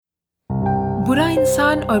बुरा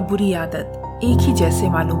इंसान और बुरी आदत एक ही जैसे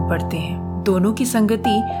मालूम पड़ते हैं। दोनों की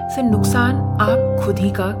संगति से नुकसान आप खुद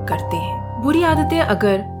ही का करते हैं। बुरी आदतें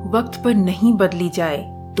अगर वक्त पर नहीं बदली जाए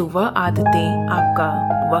तो वह आदतें आपका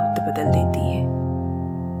वक्त बदल देती है।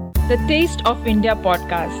 The test of India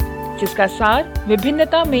podcast, जिसका सार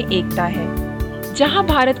विभिन्नता में एकता है, जहां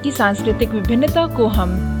भारत की सांस्कृतिक विभिन्नता को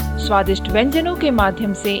हम स्वादिष्ट व्यंजनों के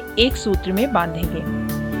माध्यम से एक सूत्र में बांधेंगे।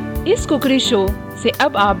 इस कुकरी शो से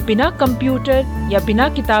अब आप बिना कंप्यूटर या बिना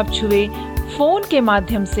किताब छुए फोन के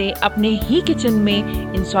माध्यम से अपने ही किचन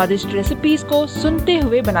में इन स्वादिष्ट रेसिपीज को सुनते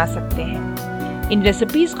हुए बना सकते हैं। इन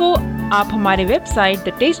रेसिपीज को आप हमारे वेबसाइट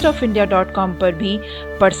thetasteofindia.com पर भी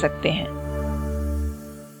पढ़ सकते हैं।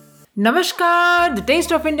 नमस्कार, the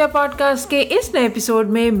test of India podcast के इस नए एपिसोड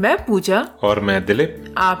में मैं पूजा और मैं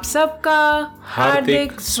दिलीप आप सबका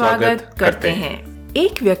हार्दिक स्वागत करते हैं।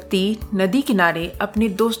 एक व्यक्ति नदी किनारे अपने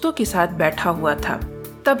दोस्तों के साथ बैठा हुआ था।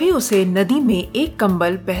 तभी उसे नदी में एक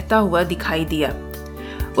कंबल बहता हुआ दिखाई दिया।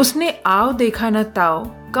 उसने आओ देखा न ताओ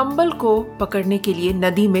कंबल को पकड़ने के लिए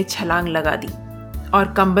नदी में छलांग लगा दी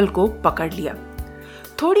और कंबल को पकड़ लिया।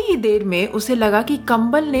 थोड़ी ही देर में उसे लगा कि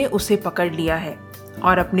कंबल ने उसे पकड़ लिया है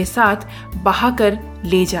और अपने साथ बहाकर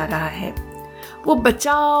ले जा रहा है। वो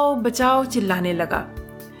बचाओ बचाओ चिल्लाने लगा।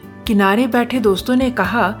 किनारे बैठे दोस्तों ने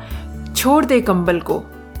कहा, छोड़ दे कंबल को।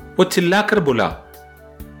 वो चिल्लाकर बोला,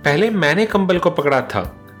 पहले मैंने कंबल को पकड़ा था,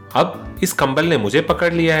 अब इस कंबल ने मुझे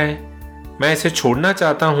पकड़ लिया है। मैं इसे छोड़ना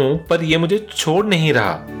चाहता हूं पर यह मुझे छोड़ नहीं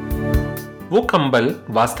रहा। वो कंबल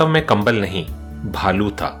वास्तव में कंबल नहीं, भालू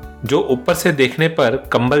था, जो ऊपर से देखने पर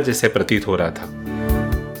कंबल जैसे प्रतीत हो रहा था।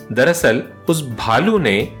 दरअसल उस भालू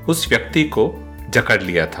ने उस व्यक्ति को जकड़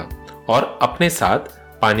लिया था और अपने साथ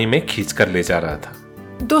पानी में खींच कर ले जा रहा था।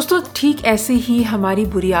 दोस्तों, ठीक ऐसे ही हमारी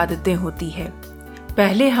बुरी आदतें होती है।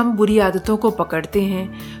 पहले हम बुरी आदतों को पकड़ते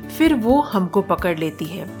हैं, फिर वो हमको पकड़ लेती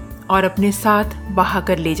है और अपने साथ बहा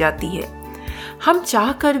कर ले जाती है। हम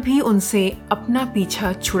चाहकर भी उनसे अपना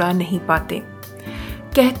पीछा छुड़ा नहीं पाते।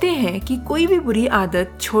 कहते हैं कि कोई भी बुरी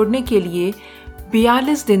आदत छोड़ने के लिए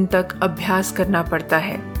 42 दिन तक अभ्यास करना पड़ता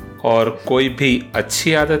है और कोई भी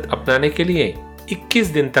अच्छी आदत अपनाने के लिए 21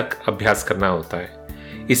 दिन तक अभ्यास करना होता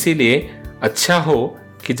है। इसीलिए अच्छा हो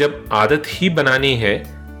कि जब आदत ही बनानी है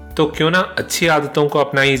तो क्यों ना अच्छी आदतों को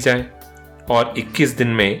अपना ही जाए और 21 दिन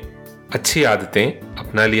में अच्छी आदतें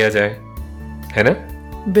अपना लिया जाए, है ना?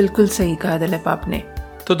 बिल्कुल सही कहा दिलीप आपने।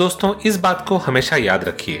 तो दोस्तों, इस बात को हमेशा याद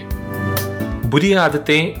रखिए, बुरी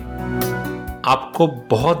आदतें आपको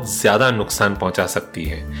बहुत ज्यादा नुकसान पहुंचा सकती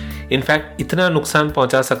है। इनफैक्ट इतना नुकसान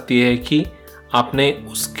पहुंचा सकती है कि आपने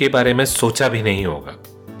उसके बारे में सोचा भी नहीं होगा।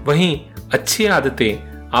 वहीं अच्छी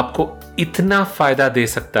आदतें आपको इतना फायदा दे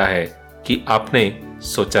सकता है कि आपने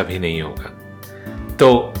सोचा भी नहीं होगा।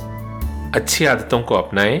 तो अच्छी आदतों को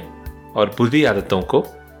अपनाएं और बुरी आदतों को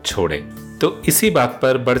छोड़ें। तो इसी बात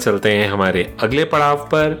पर बढ़ चलते हैं हमारे अगले पड़ाव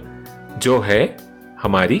पर, जो है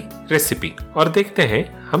हमारी रेसिपी, और देखते हैं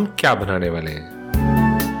हम क्या बनाने वाले हैं।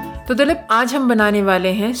 तो दिलीप, आज हम बनाने वाले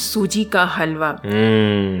हैं सूजी का हलवा।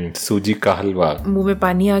 सूजी का हलवा, मुंह में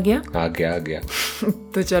पानी आ गया। आ गया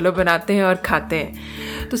तो चलो बनाते हैं और खाते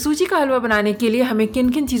हैं। तो सूजी का हलवा बनाने के लिए हमें किन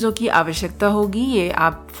किन चीज़ों की आवश्यकता होगी, ये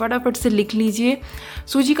आप फटाफट से लिख लीजिए।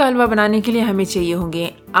 सूजी का हलवा बनाने के लिए हमें चाहिए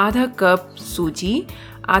होंगे आधा कप सूजी,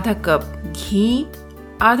 आधा कप घी,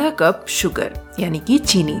 आधा कप शुगर यानी कि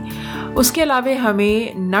चीनी। उसके अलावा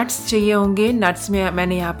हमें नट्स चाहिए होंगे। नट्स में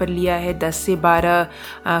मैंने यहाँ पर लिया है 10 से 12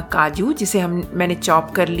 काजू, जिसे मैंने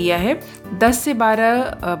चॉप कर लिया है। 10 से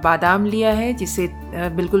 12 बादाम लिया है, जिसे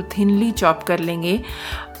बिल्कुल थिनली चॉप कर लेंगे।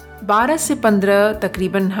 12 से 15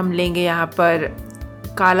 तकरीबन हम लेंगे यहाँ पर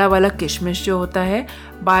काला वाला किशमिश जो होता है।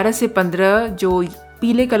 12 से 15 जो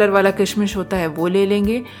पीले कलर वाला किशमिश होता है वो ले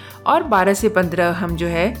लेंगे। और 12 से 15 हम जो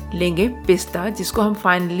है लेंगे पिस्ता, जिसको हम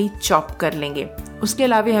फाइनली चॉप कर लेंगे। उसके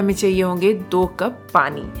अलावा हमें चाहिए होंगे 2 कप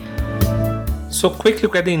पानी। So quick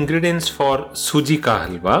look at the ingredients for सूजी का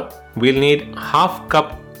हलवा. We'll need half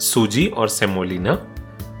cup सूजी और सेमोलिना,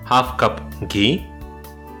 half cup घी,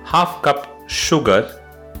 half cup sugar,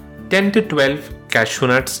 10 to 12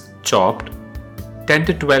 cashew nuts chopped, 10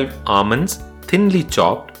 to 12 almonds thinly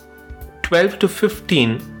chopped, 12 to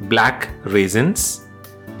 15 black raisins,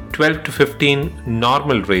 12 to 15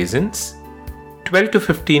 normal raisins, 12 to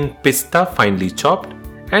 15 pista finely chopped,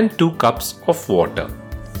 and 2 cups of water.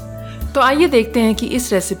 तो आइए देखते हैं कि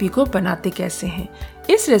इस recipe को बनाते कैसे हैं।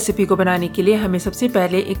 इस रेसिपी को बनाने के लिए हमें सबसे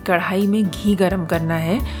पहले एक कढ़ाई में घी गरम करना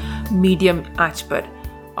है मीडियम आंच पर,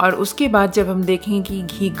 और उसके बाद जब हम देखें कि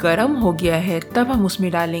घी गरम हो गया है तब हम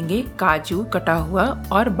उसमें डालेंगे काजू कटा हुआ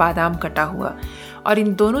और बादाम कटा हुआ, और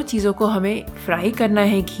इन दोनों चीज़ों को हमें फ्राई करना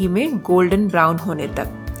है घी में गोल्डन ब्राउन होने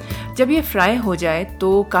तक। जब ये फ्राई हो जाए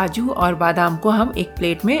तो काजू और बादाम को हम एक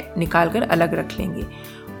प्लेट में निकाल कर अलग रख लेंगे।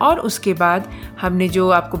 और उसके बाद हमने जो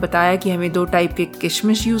आपको बताया कि हमें 2 टाइप के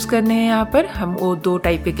किशमिश यूज़ करने हैं, यहाँ पर हम वो 2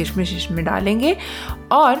 टाइप के किशमिश इसमें डालेंगे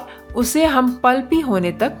और उसे हम पल्पी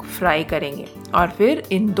होने तक फ्राई करेंगे। और फिर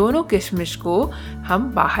इन दोनों किशमिश को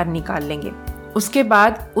हम बाहर निकाल लेंगे। उसके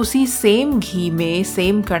बाद उसी सेम घी में,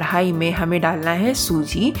 सेम कढ़ाई में हमें डालना है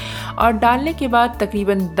सूजी, और डालने के बाद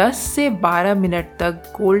तकरीबन 10 से 12 मिनट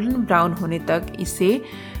तक गोल्डन ब्राउन होने तक इसे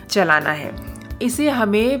चलाना है। इसे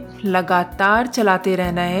हमें लगातार चलाते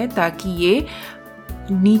रहना है ताकि ये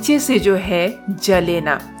नीचे से जो है जले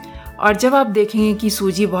ना। और जब आप देखेंगे कि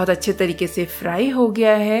सूजी बहुत अच्छे तरीके से फ्राई हो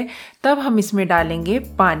गया है, तब हम इसमें डालेंगे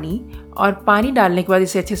पानी, और पानी डालने के बाद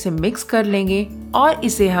इसे अच्छे से मिक्स कर लेंगे और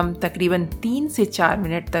इसे हम तकरीबन 3 से 4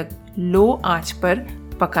 मिनट तक लो आंच पर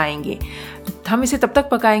पकाएंगे। हम इसे तब तक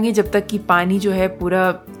पकाएंगे जब तक कि पानी जो है पूरा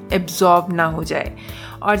एब्जॉर्ब ना हो जाए।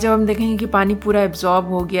 और जब हम देखेंगे कि पानी पूरा एब्जॉर्ब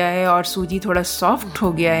हो गया है और सूजी थोड़ा सॉफ्ट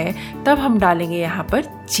हो गया है, तब हम डालेंगे यहाँ पर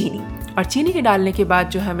चीनी। और चीनी के डालने के बाद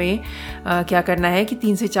जो हमें क्या करना है कि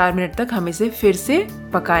 3 से 4 मिनट तक हम इसे फिर से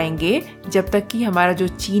पकाएंगे जब तक कि हमारा जो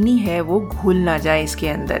चीनी है वो घुल ना जाए इसके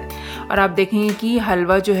अंदर। और आप देखेंगे कि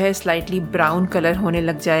हलवा जो है स्लाइटली ब्राउन कलर होने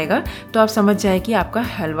लग जाएगा, तो आप समझ जाए कि आपका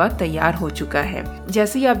हलवा तैयार हो चुका है।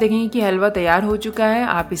 जैसे ही आप देखेंगे कि हलवा तैयार हो चुका है,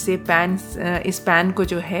 आप इस पैन को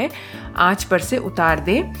जो है आंच पर से उतार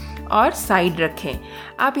दें और साइड रखें।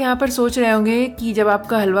 आप यहाँ पर सोच रहे होंगे कि जब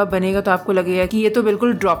आपका हलवा बनेगा तो आपको लगेगा कि ये तो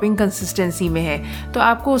बिल्कुल ड्रॉपिंग कंसिस्टेंसी में है, तो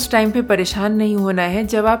आपको उस टाइम पे परेशान नहीं होना है।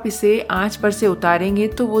 जब आप इसे आंच पर से उतारेंगे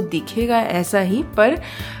तो वो दिखेगा ऐसा ही, पर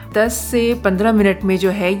 10 से 15 मिनट में जो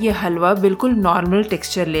है ये हलवा बिल्कुल नॉर्मल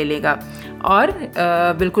टेक्सचर ले लेगा और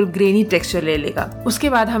बिल्कुल ग्रेनी टेक्सचर ले लेगा। उसके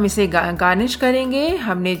बाद हम इसे गार्निश करेंगे।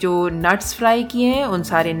 हमने जो नट्स फ्राई किए हैं उन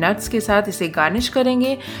सारे नट्स के साथ इसे गार्निश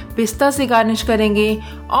करेंगे, पिस्ता से गार्निश करेंगे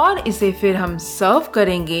और इसे फिर हम सर्व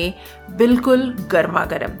करेंगे बिल्कुल गर्मा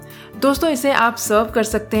गर्म। दोस्तों, इसे आप सर्व कर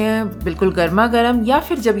सकते हैं बिल्कुल गर्मा गर्म, या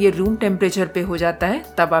फिर जब ये रूम टेम्परेचर पे हो जाता है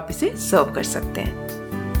तब आप इसे सर्व कर सकते हैं।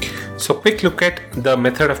 So quick look at the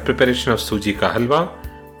method of preparation of suji ka halwa.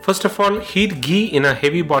 First of all, heat ghee in a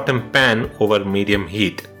heavy bottom pan over medium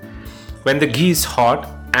heat. When the ghee is hot,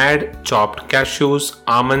 add chopped cashews,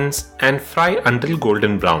 almonds and fry until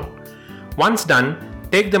golden brown. Once done,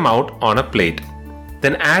 take them out on a plate.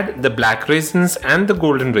 Then add the black raisins and the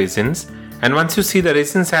golden raisins, and once you see the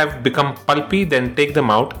raisins have become pulpy, then take them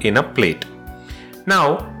out in a plate. Now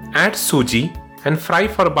add suji and fry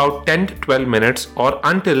for about 10 to 12 minutes or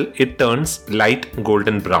until it turns light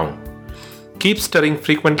golden brown. Keep stirring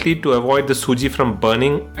frequently to avoid the suji from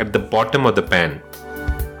burning at the bottom of the pan.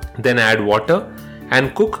 Then add water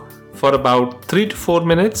and cook for about 3 to 4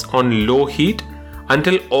 minutes on low heat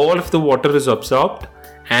until all of the water is absorbed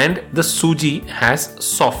and the suji has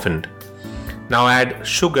softened. Now add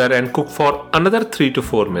sugar and cook for another 3 to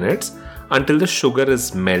 4 minutes until the sugar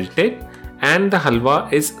is melted and the halwa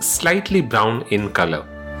is slightly brown in color.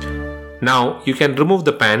 Now you can remove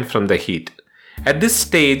the pan from the heat. At this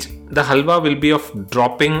stage, the halwa will be of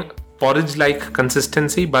dropping porridge-like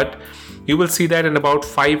consistency, but you will see that in about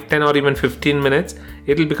 5, 10 or even 15 minutes,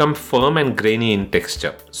 it will become firm and grainy in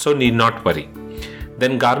texture. So need not worry.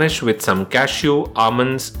 Then garnish with some cashew,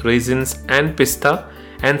 almonds, raisins and pista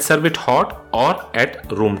and serve it hot or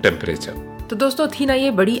at room temperature. तो दोस्तों, थी ना ये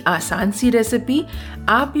बड़ी आसान सी recipe.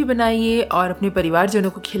 आप भी बनाइए और अपने परिवारजनों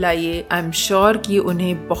को खिलाइए। आई एम श्योर कि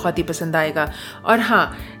उन्हें बहुत ही पसंद आएगा। और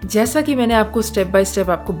हाँ, जैसा कि मैंने आपको स्टेप बाय स्टेप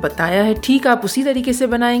आपको बताया है, ठीक आप उसी तरीके से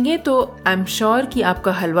बनाएंगे तो आई एम श्योर कि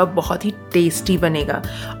आपका हलवा बहुत ही टेस्टी बनेगा।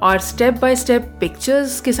 और स्टेप बाय स्टेप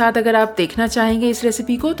पिक्चर्स के साथ अगर आप देखना चाहेंगे इस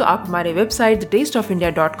रेसिपी को, तो आप हमारे वेबसाइट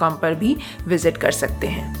thetasteofindia.com पर भी विजिट कर सकते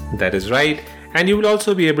हैं। That is right. And you will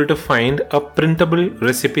also be able to find a printable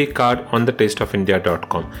recipe card on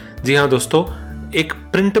thetasteofindia.com. जी हाँ दोस्तों, एक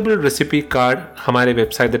प्रिंटेबल रेसिपी कार्ड हमारे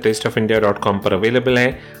वेबसाइट thetasteofindia.com पर अवेलेबल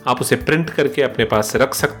है। आप उसे प्रिंट करके अपने पास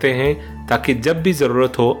रख सकते हैं ताकि जब भी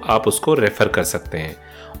ज़रूरत हो आप उसको रेफर कर सकते हैं।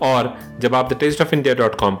 और जब आप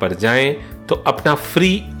thetasteofindia.com पर जाएं तो अपना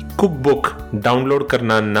फ्री कुक बुक डाउनलोड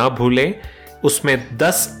करना ना भूलें। उसमें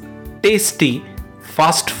 10 tasty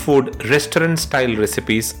fast food restaurant style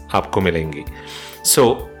recipes आपको मिलेंगी। So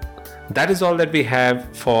that is all that we have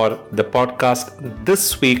for the podcast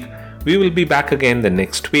this week. We will be back again the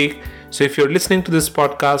next week. So if you're listening to this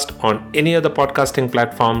podcast on any other podcasting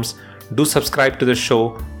platforms, do subscribe to the show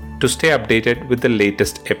to stay updated with the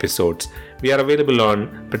latest episodes. We are available on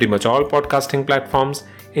pretty much all podcasting platforms,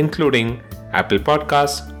 including Apple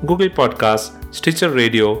Podcasts, Google Podcasts, Stitcher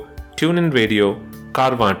Radio, TuneIn Radio,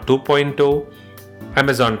 Carvaan 2.0,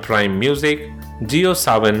 Amazon Prime Music,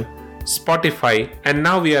 JioSaavn, Spotify, and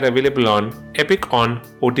now we are available on Epic on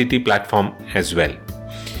OTT platform as well.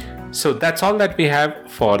 So that's all that we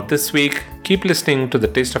have for this week. Keep listening to the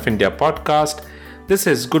Taste of India podcast. This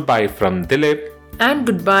is goodbye from Dilip. And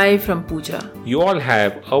goodbye from Pooja. You all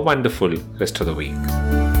have a wonderful rest of the week.